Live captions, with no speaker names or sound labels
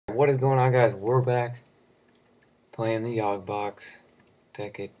what is going on, guys? We're back playing the Ep.5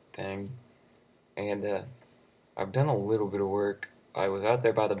 Tekkit thing, and I've done a little bit of work. I was out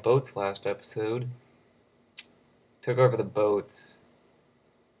there by the boats last episode, took over the boats.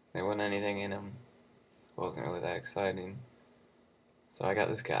 There wasn't anything in them. It wasn't really that exciting. So I got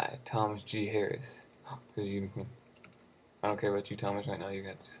this guy, Thomas G. Harris. Who's unicorn? I don't care about you, Thomas, right now. You're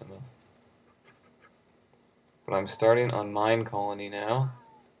gonna have to do something else. But I'm starting on Mine Colony now,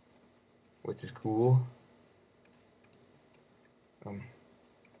 which is cool. If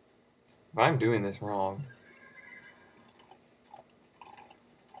I'm doing this wrong,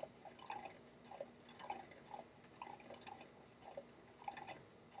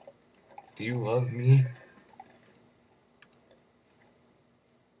 do you love me?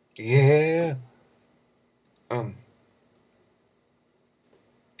 Yeah. Um.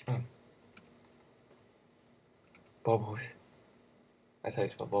 Bubbles. That's how you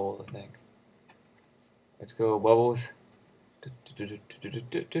spell bubbles, I think. Let's go, Bubbles.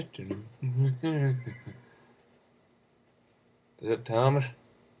 What's up, Thomas?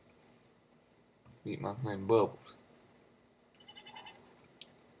 Meet my friend Bubbles.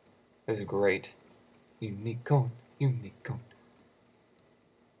 This is great. Unicorn, unicorn.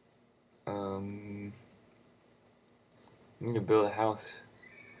 I need to build a house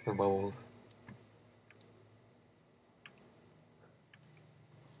for Bubbles.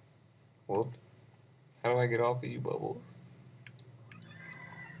 Whoops. How do I get off of you, Bubbles?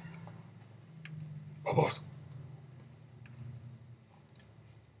 Bubbles!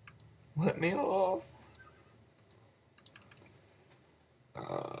 Let me off!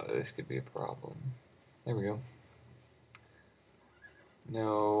 This could be a problem. There we go.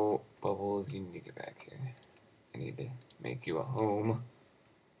 No, Bubbles, you need to get back here. I need to make you a home.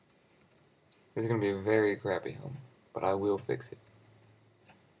 This is going to be a very crappy home, but I will fix it.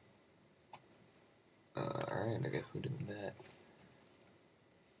 Alright, I guess we're doing that.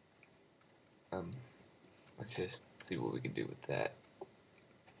 Let's just see what we can do with that.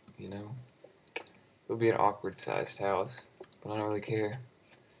 You know? It'll be an awkward sized house, but I don't really care.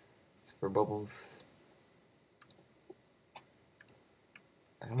 It's for Bubbles.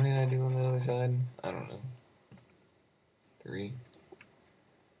 How many did I do on the other side? I don't know. 3.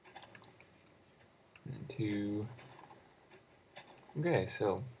 And 2. Okay,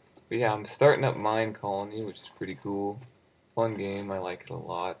 so, but yeah, I'm starting up Mine Colony, which is pretty cool. Fun game, I like it a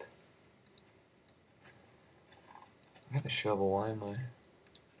lot. I have a shovel, why am I?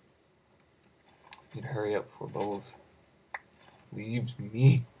 Need to hurry up before Bubbles leaves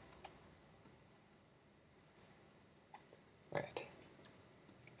me. Alright.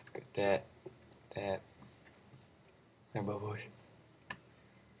 Let's get that, and Bubbles.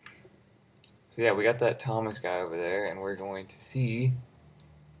 So yeah, we got that Thomas guy over there, and we're going to see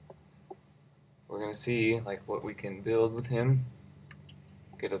like what we can build with him.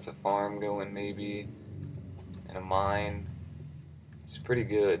 Get us a farm going maybe, and a mine. It's pretty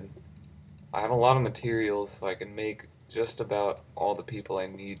good. I have a lot of materials, so I can make just about all the people I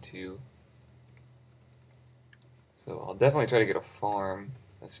need to. So I'll definitely try to get a farm.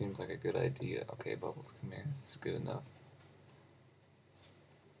 That seems like a good idea. Okay, Bubbles, come here. This is good enough.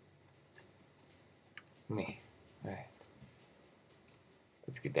 Me. Alright.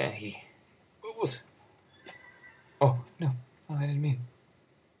 Let's get down here. Bubbles! Oh, no. Oh, I didn't mean.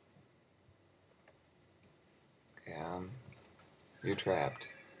 Okay, you're trapped.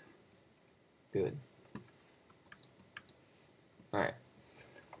 Good. Alright.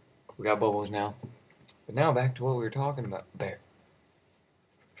 We got Bubbles now. But now back to what we were talking about. Bear.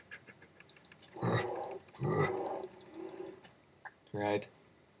 Right.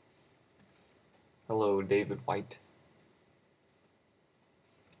 Hello, David White.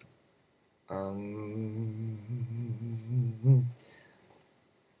 I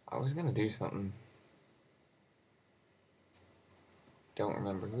was gonna do something. Don't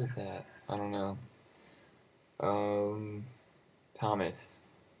remember. Who is that? I don't know. Thomas.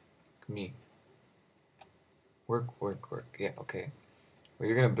 Come here. Work. Yeah, okay. Well,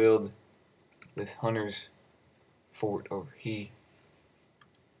 you're gonna build this hunter's fort over here.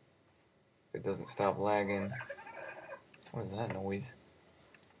 If it doesn't stop lagging. What is that noise?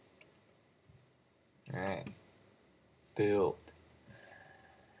 Alright. Build.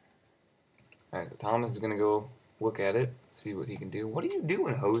 Alright, so Thomas is gonna go look at it, see what he can do. What are you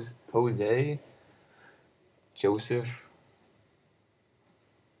doing, Jose? Joseph?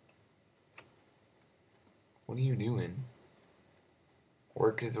 What are you doing?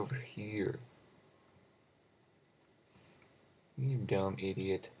 Work is over here. You dumb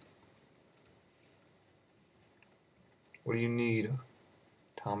idiot. What do you need,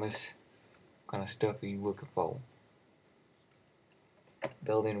 Thomas, what kind of stuff are you looking for?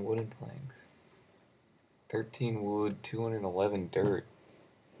 Building wooden planks. 13 wood, 211 dirt.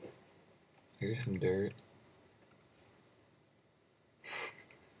 Here's some dirt.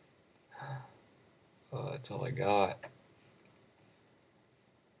 Oh, that's all I got.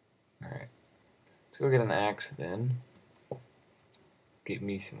 Alright. Let's go get an axe then. Get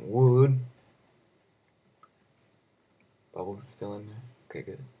me some wood. Bubbles still in there? Okay,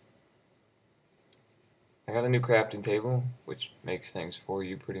 good. I got a new crafting table, which makes things for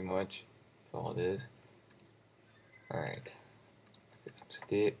you pretty much. That's all it is. Alright. Get some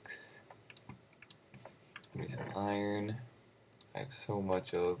sticks. Give me some iron. I have so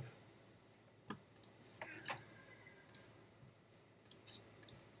much of.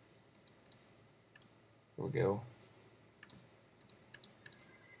 Here we go.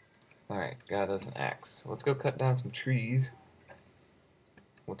 Alright, got us an axe. So let's go cut down some trees.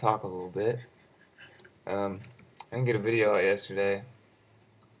 We'll talk a little bit. I didn't get a video out yesterday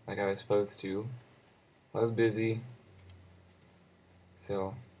like I was supposed to. I was busy,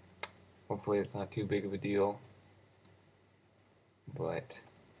 so hopefully it's not too big of a deal. But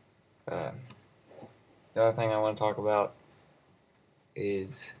the other thing I want to talk about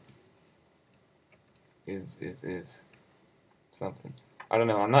is something. I don't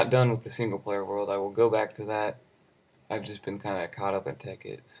know. I'm not done with the single player world. I will go back to that. I've just been kind of caught up in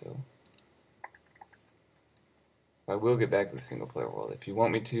Tekkit, so I will get back to the single player world. If you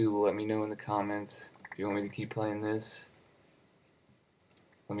want me to, let me know in the comments. If you want me to keep playing this,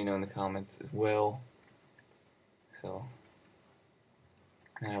 let me know in the comments as well. So,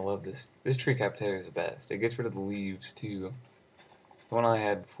 man, I love this. This tree cap potato is the best. It gets rid of the leaves too. The one I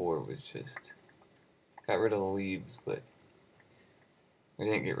had before was just got rid of the leaves, but it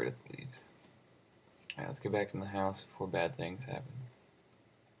didn't get rid of the leaves. Alright, let's get back in the house before bad things happen.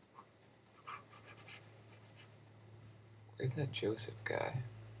 Where's that Joseph guy?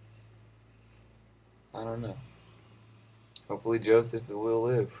 I don't know. Hopefully Joseph will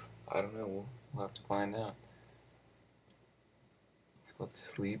live. I don't know. We'll have to find out. So let's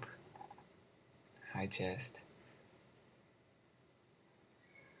sleep. High chest.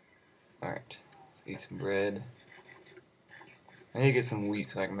 Alright. Let's eat some bread. I need to get some wheat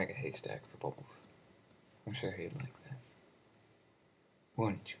so I can make a haystack for Bubbles. I'm sure he'd like that.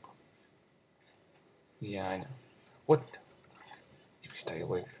 Wouldn't you, Bubbles? Yeah, I know. What the? You stay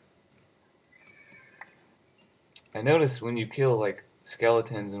away. I noticed when you kill, like,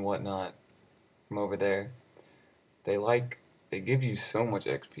 skeletons and whatnot from over there, they give you so much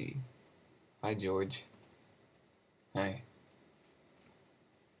XP. Hi, George. Hi.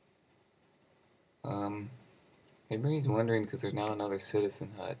 Maybe he's wondering because there's now another citizen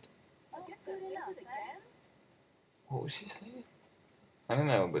hut. What was she saying? I don't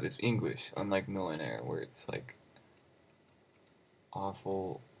know, but it's English, unlike Millionaire, where it's like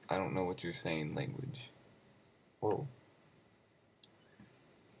awful, I don't know what you're saying language. Whoa.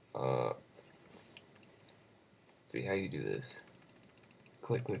 Let's see how you do this.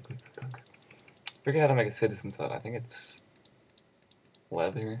 Click, click, click, click, click. Figure out how to make a citizen's hut. I think it's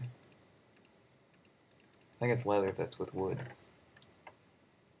leather. I think it's leather that's with wood.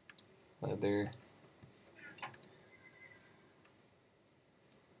 Leather.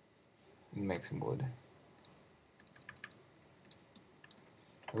 And make some wood.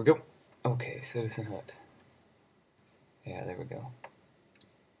 There we go. Okay, citizen hut. Yeah, there we go.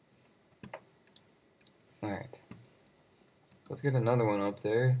 Alright. Let's get another one up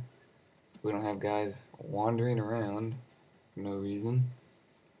there, so we don't have guys wandering around for no reason.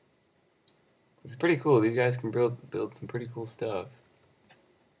 It's pretty cool. These guys can build some pretty cool stuff.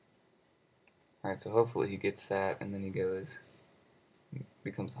 Alright, so hopefully he gets that, and then he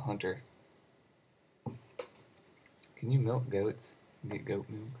becomes a hunter. Can you milk goats? Get goat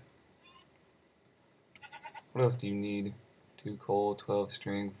milk. What else do you need? 2 coal, 12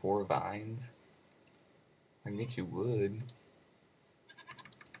 string, 4 vines. I can get you wood.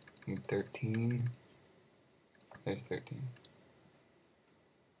 Need 13. There's 13.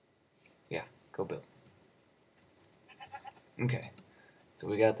 Yeah, go build. Okay, so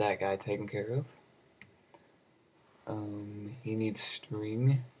we got that guy taken care of. He needs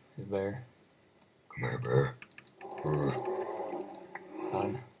string. His bear. Come here, bear. Got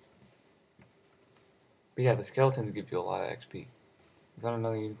him. But yeah, the skeletons give you a lot of XP. Is that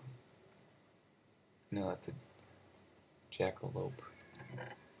another unicorn? No, that's a jackalope.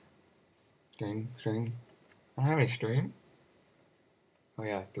 String, string. I don't have any string. Oh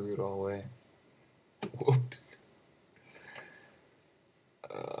yeah, I threw it all away. Whoops.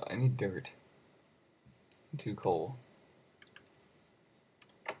 I need dirt. 2 coal.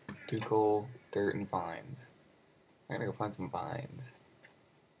 2 coal, dirt, and vines. I'm gonna go find some vines.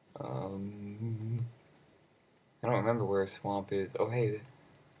 I don't remember where a swamp is. Oh, hey,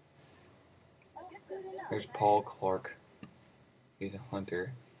 there's Paul Clark. He's a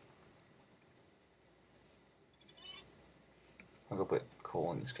hunter. I'll go put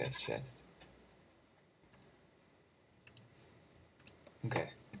coal in this guy's chest. Okay.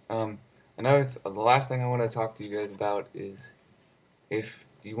 The last thing I want to talk to you guys about is if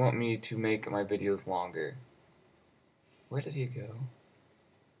you want me to make my videos longer. Where did he go?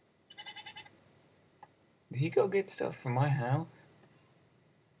 Did he go get stuff from my house?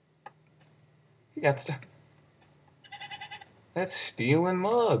 He got stuff. That's stealing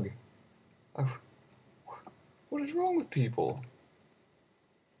mug. Oh, what is wrong with people?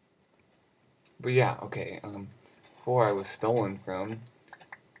 But yeah, okay. Before I was stolen from,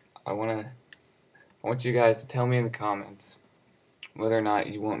 I want you guys to tell me in the comments whether or not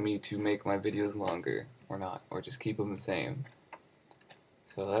you want me to make my videos longer or not, or just keep them the same.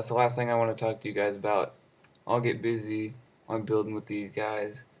 So that's the last thing I want to talk to you guys about. I'll get busy on building with these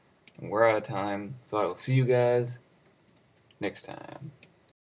guys, and we're out of time. So I will see you guys next time.